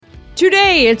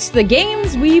Today, it's the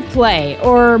games we play,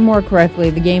 or more correctly,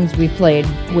 the games we played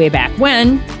way back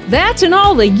when. That and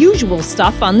all the usual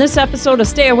stuff on this episode of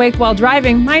Stay Awake While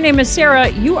Driving. My name is Sarah.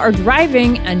 You are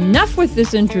driving. Enough with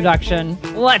this introduction.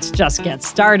 Let's just get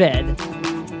started.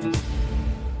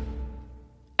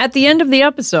 At the end of the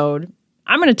episode,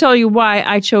 I'm going to tell you why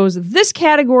I chose this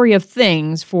category of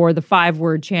things for the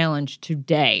 5-word challenge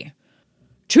today.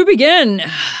 To begin,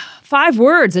 5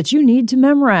 words that you need to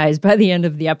memorize by the end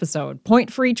of the episode. Point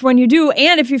for each one you do,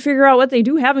 and if you figure out what they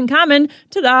do have in common,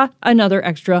 ta-da, another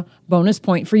extra bonus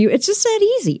point for you. It's just that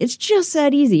easy. It's just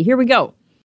that easy. Here we go.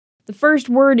 The first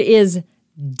word is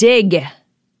dig.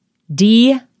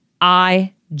 D-I-G.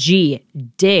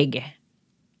 Dig.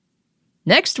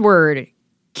 Next word,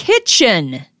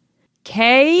 kitchen.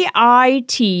 K-I-T-C-H-E-N.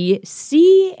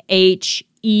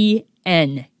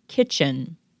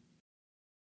 Kitchen.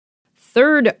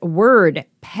 Third word,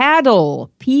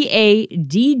 paddle. P-A-D-D-L-E.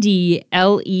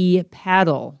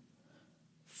 Paddle.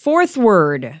 Fourth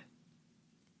word,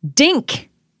 dink.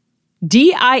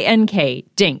 D-I-N-K.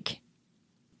 Dink.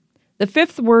 The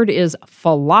fifth word is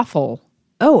falafel.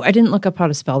 Oh, I didn't look up how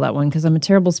to spell that one because I'm a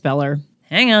terrible speller.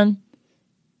 Hang on.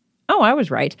 Oh, I was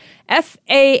right.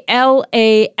 F-A-L-A-F-E-L.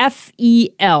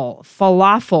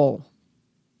 Falafel.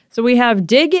 So we have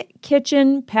dig,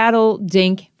 kitchen, paddle,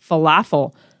 dink,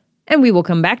 falafel. And we will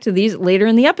come back to these later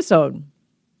in the episode.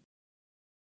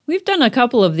 We've done a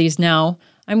couple of these now.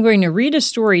 I'm going to read a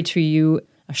story to you,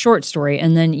 a short story,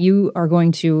 and then you are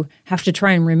going to have to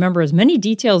try and remember as many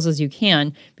details as you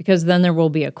can, because then there will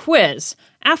be a quiz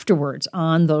afterwards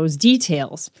on those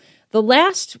details. The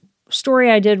last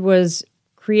story I did was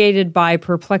created by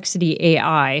Perplexity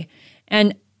AI,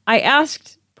 and I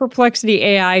asked Perplexity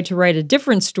AI to write a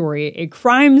different story, a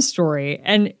crime story,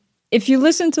 and if you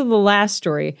listen to the last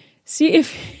story, see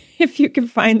if you can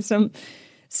find some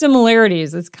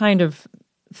similarities. It's kind of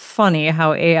funny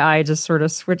how AI just sort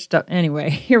of switched up. Anyway,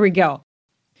 here we go.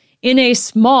 In a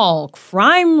small,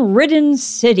 crime-ridden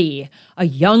city, a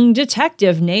young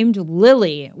detective named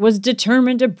Lily was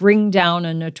determined to bring down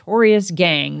a notorious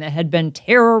gang that had been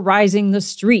terrorizing the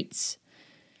streets.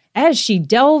 As she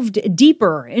delved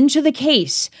deeper into the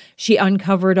case, she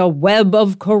uncovered a web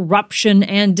of corruption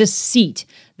and deceit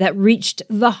that reached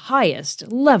the highest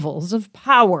levels of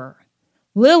power.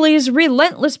 Lily's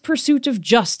relentless pursuit of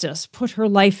justice put her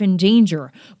life in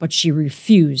danger, but she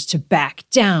refused to back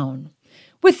down.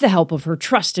 With the help of her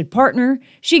trusted partner,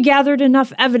 she gathered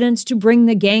enough evidence to bring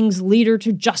the gang's leader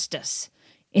to justice.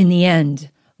 In the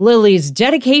end, Lily's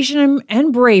dedication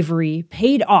and bravery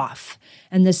paid off,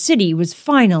 and the city was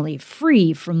finally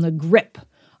free from the grip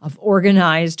of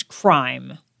organized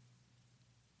crime.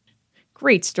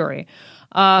 Great story.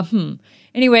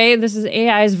 Anyway, this is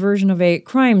AI's version of a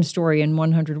crime story in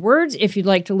 100 words. If you'd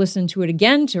like to listen to it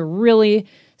again to really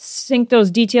sink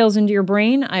those details into your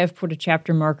brain, I have put a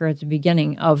chapter marker at the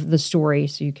beginning of the story,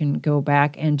 so you can go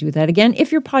back and do that again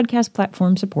if your podcast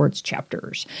platform supports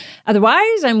chapters.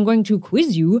 Otherwise, I'm going to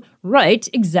quiz you right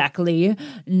exactly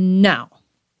now.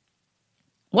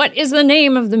 What is the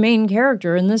name of the main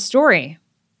character in this story?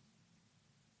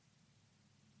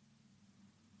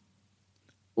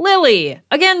 Lily.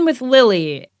 Again with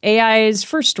Lily. AI's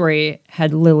first story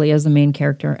had Lily as the main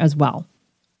character as well.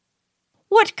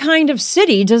 What kind of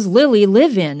city does Lily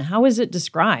live in? How is it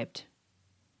described?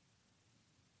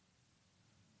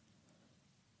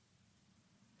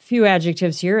 Few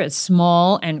adjectives here. It's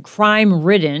small and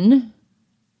crime-ridden.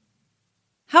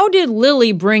 How did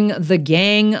Lily bring the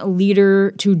gang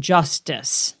leader to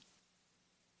justice?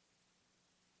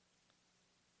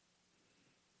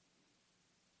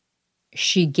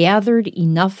 She gathered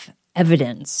enough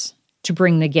evidence to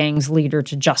bring the gang's leader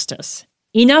to justice.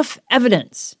 Enough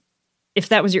evidence. If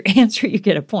that was your answer, you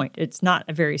get a point. It's not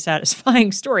a very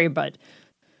satisfying story, but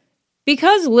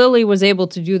because Lily was able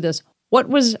to do this, what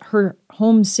was her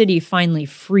home city finally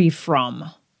free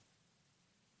from?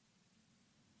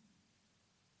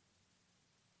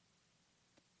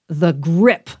 The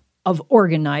grip of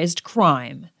organized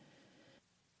crime.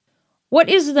 What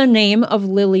is the name of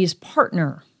Lily's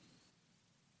partner?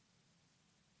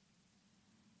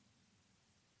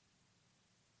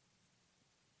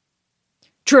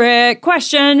 Trick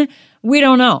question. We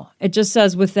don't know. It just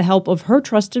says with the help of her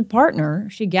trusted partner,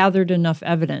 she gathered enough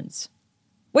evidence.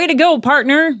 Way to go,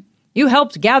 partner. You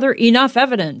helped gather enough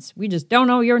evidence. We just don't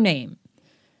know your name.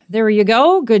 There you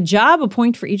go. Good job. A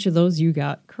point for each of those you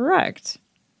got correct.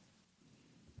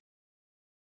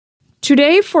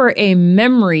 Today, for a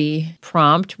memory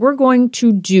prompt, we're going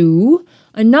to do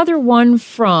another one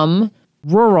from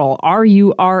Rural,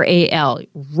 R-U-R-A-L.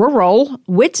 Rural,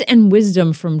 Wit and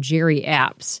Wisdom from Jerry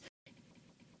Apps.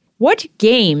 What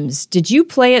games did you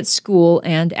play at school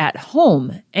and at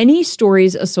home? Any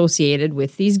stories associated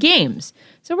with these games?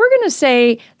 So we're going to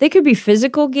say they could be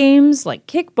physical games like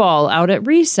kickball out at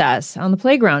recess on the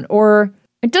playground, or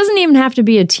it doesn't even have to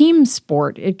be a team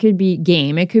sport. It could be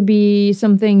game. It could be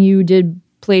something you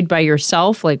played by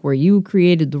yourself, like where you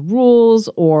created the rules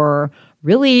or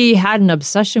really had an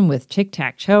obsession with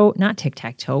tic-tac-toe. Not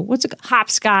tic-tac-toe. What's it?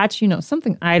 Hopscotch,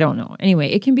 something. I don't know. Anyway,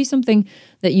 it can be something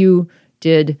that you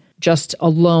did just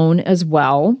alone as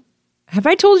well. Have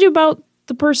I told you about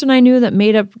the person I knew that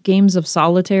made up games of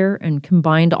solitaire and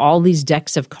combined all these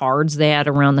decks of cards they had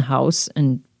around the house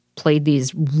and played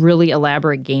these really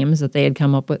elaborate games that they had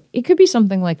come up with? It could be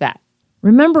something like that.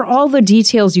 Remember all the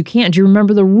details you can. Do you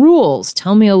remember the rules?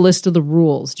 Tell me a list of the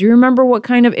rules. Do you remember what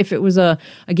kind of, if it was a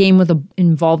game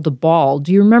involved a ball,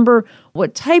 do you remember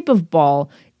what type of ball?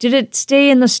 Did it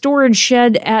stay in the storage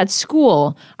shed at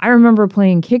school? I remember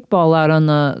playing kickball out on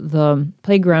the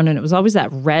playground, and it was always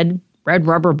that red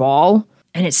rubber ball,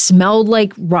 and it smelled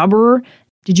like rubber.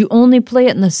 Did you only play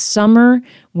it in the summer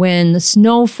when the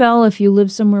snow fell, if you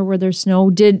live somewhere where there's snow?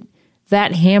 Did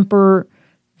that hamper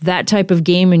that type of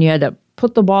game and you had to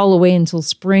put the ball away until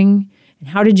spring? And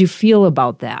how did you feel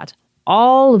about that?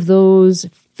 All of those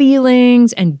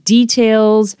feelings and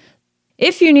details.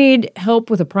 If you need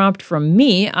help with a prompt from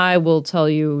me, I will tell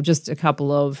you just a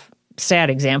couple of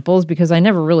sad examples because I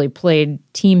never really played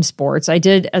team sports. I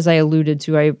did, as I alluded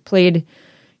to, I played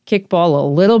kickball a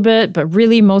little bit, but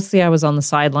really mostly I was on the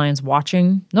sidelines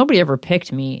watching. Nobody ever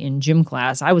picked me in gym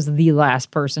class. I was the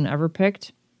last person ever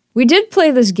picked. We did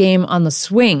play this game on the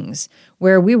swings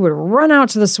where we would run out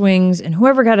to the swings and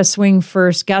whoever got a swing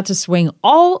first got to swing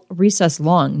all recess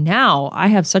long. Now I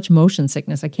have such motion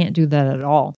sickness, I can't do that at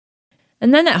all.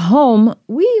 And then at home,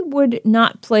 we would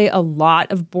not play a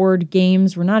lot of board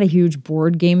games. We're not a huge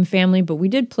board game family, but we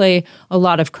did play a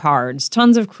lot of cards,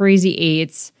 tons of Crazy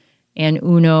Eights and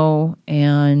Uno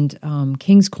and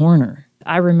King's Corner.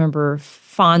 I remember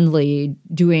fondly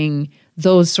doing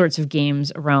those sorts of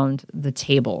games around the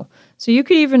table. So you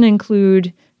could even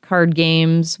include card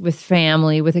games with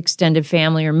family, with extended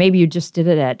family, or maybe you just did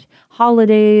it at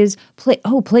holidays.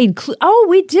 Played Clue. Oh,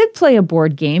 we did play a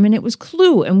board game, and it was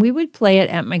Clue, and we would play it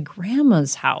at my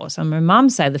grandma's house on my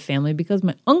mom's side of the family because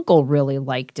my uncle really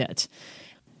liked it.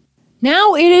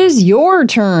 Now it is your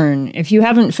turn. If you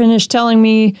haven't finished telling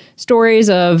me stories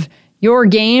of your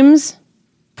games,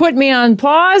 put me on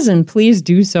pause, and please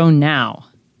do so now.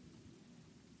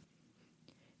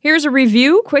 Here's a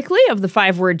review quickly of the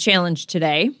 5-word challenge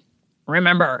today.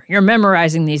 Remember, you're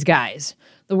memorizing these guys.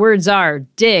 The words are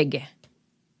dig,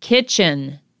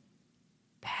 kitchen,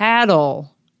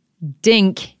 paddle,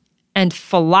 dink, and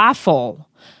falafel.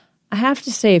 I have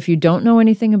to say, if you don't know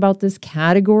anything about this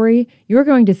category, you're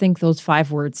going to think those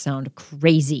 5 words sound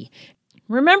crazy.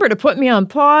 Remember to put me on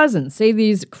pause and say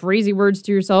these crazy words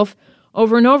to yourself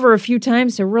over and over a few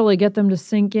times to really get them to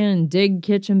sink in. Dig,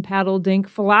 kitchen, paddle, dink,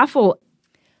 falafel.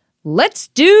 Let's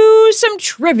do some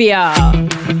trivia.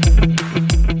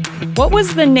 What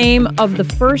was the name of the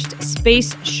first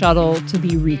space shuttle to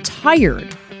be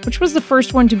retired? Which was the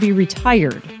first one to be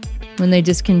retired when they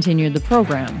discontinued the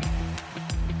program?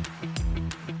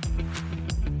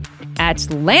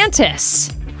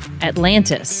 Atlantis.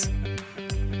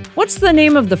 What's the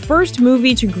name of the first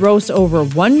movie to gross over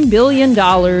 $1 billion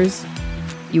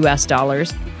US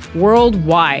dollars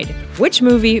worldwide? Which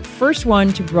movie first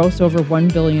one to gross over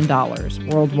 $1 billion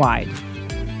worldwide?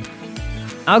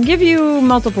 I'll give you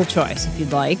multiple choice if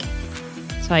you'd like.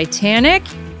 Titanic,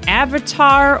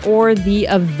 Avatar, or The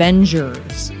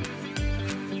Avengers?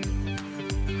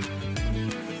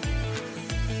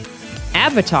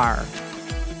 Avatar.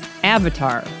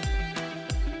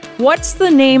 What's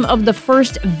the name of the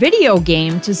first video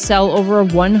game to sell over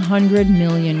 100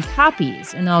 million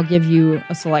copies? And I'll give you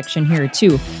a selection here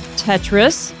too.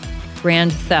 Tetris,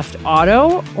 Grand Theft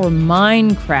Auto, or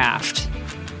Minecraft?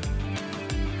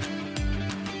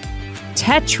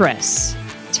 Tetris.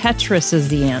 Tetris is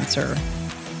the answer.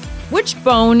 Which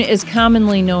bone is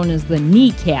commonly known as the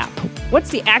kneecap? What's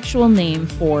the actual name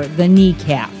for the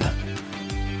kneecap?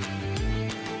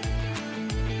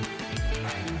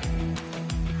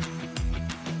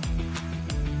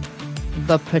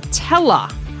 The patella.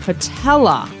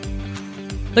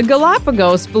 The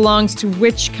Galapagos belongs to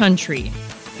which country?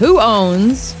 Who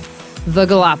owns the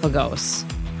Galapagos?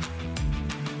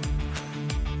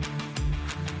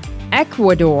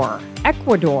 Ecuador.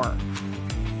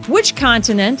 Which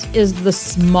continent is the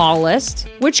smallest?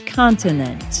 Which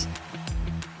continent?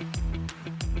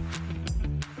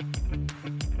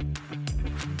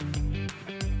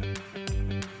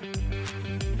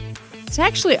 It's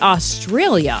actually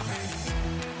Australia.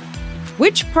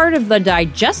 Which part of the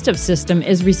digestive system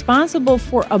is responsible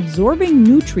for absorbing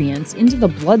nutrients into the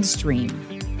bloodstream?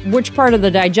 Which part of the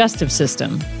digestive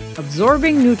system?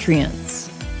 Absorbing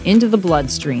nutrients into the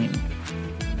bloodstream.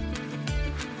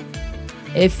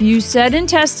 If you said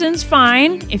intestines,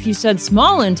 fine. If you said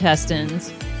small intestines,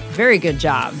 very good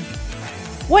job.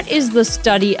 What is the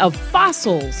study of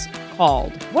fossils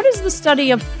called? What is the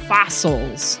study of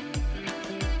fossils?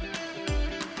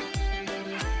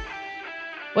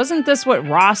 Wasn't this what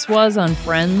Ross was on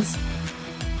Friends?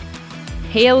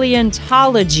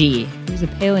 Paleontology. He was a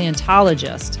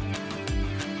paleontologist.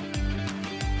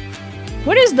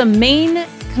 What is the main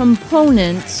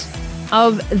component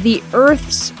of the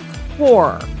Earth's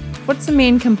core? What's the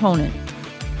main component?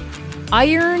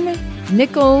 Iron,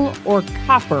 nickel, or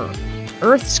copper?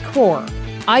 Earth's core.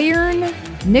 Iron,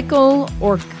 nickel,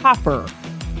 or copper?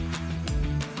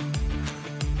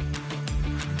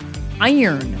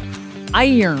 Iron.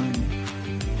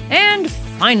 And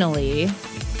finally,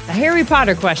 the Harry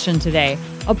Potter question today.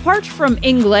 Apart from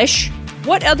English,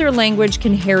 what other language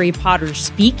can Harry Potter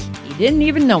speak? He didn't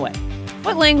even know it.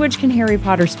 What language can Harry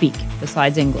Potter speak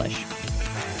besides English?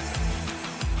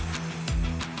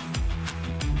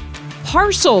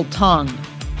 Parseltongue.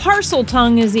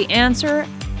 Parseltongue is the answer,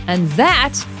 and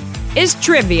that is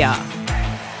trivia.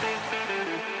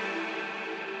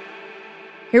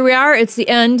 Here we are. It's the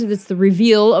end. It's the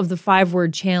reveal of the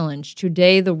 5-word challenge.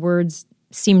 Today, the words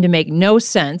seem to make no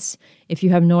sense if you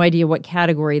have no idea what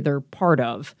category they're part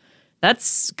of.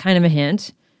 That's kind of a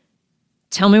hint.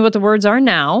 Tell me what the words are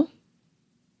now.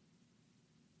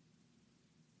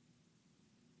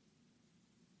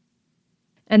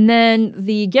 And then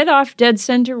the get off dead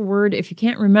center word, if you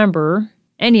can't remember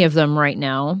any of them right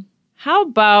now. How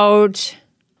about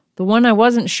the one I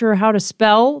wasn't sure how to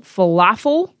spell,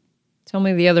 falafel? Tell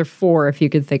me the other 4 if you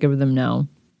could think of them now.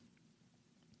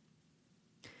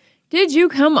 Did you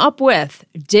come up with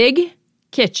dig,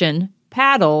 kitchen,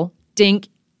 paddle, dink,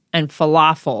 and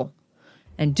falafel?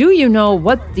 And do you know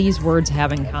what these words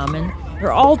have in common?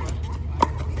 They're all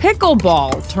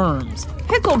pickleball terms.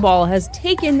 Pickleball has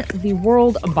taken the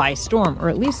world by storm, or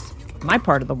at least my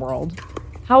part of the world.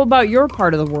 How about your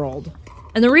part of the world?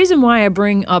 And the reason why I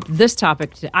bring up this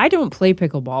topic, I don't play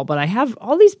pickleball, but I have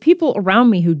all these people around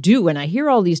me who do, and I hear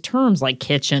all these terms like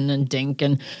kitchen and dink,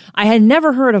 and I had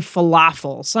never heard of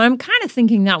falafel, so I'm kind of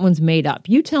thinking that one's made up.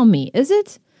 You tell me, is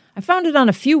it? I found it on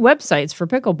a few websites for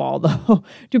pickleball, though.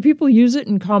 Do people use it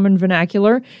in common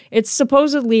vernacular? It's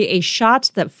supposedly a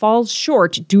shot that falls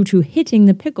short due to hitting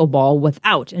the pickleball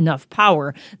without enough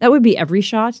power. That would be every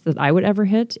shot that I would ever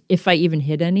hit, if I even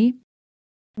hit any.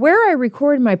 Where I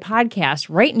record my podcast,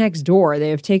 right next door, they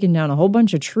have taken down a whole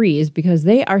bunch of trees because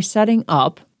they are setting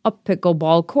up a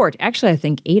pickleball court. Actually, I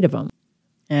think 8 of them.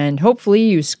 And hopefully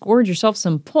you scored yourself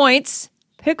some points,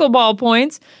 pickleball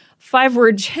points,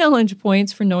 5-word challenge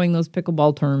points for knowing those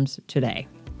pickleball terms today.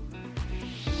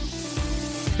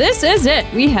 This is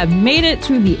it. We have made it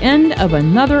to the end of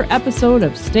another episode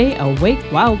of Stay Awake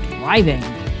While Driving.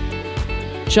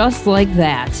 Just like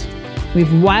that.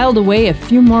 We've whiled away a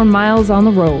few more miles on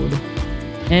the road.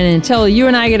 And until you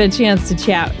and I get a chance to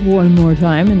chat one more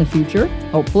time in the future,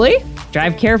 hopefully,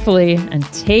 drive carefully and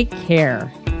take care.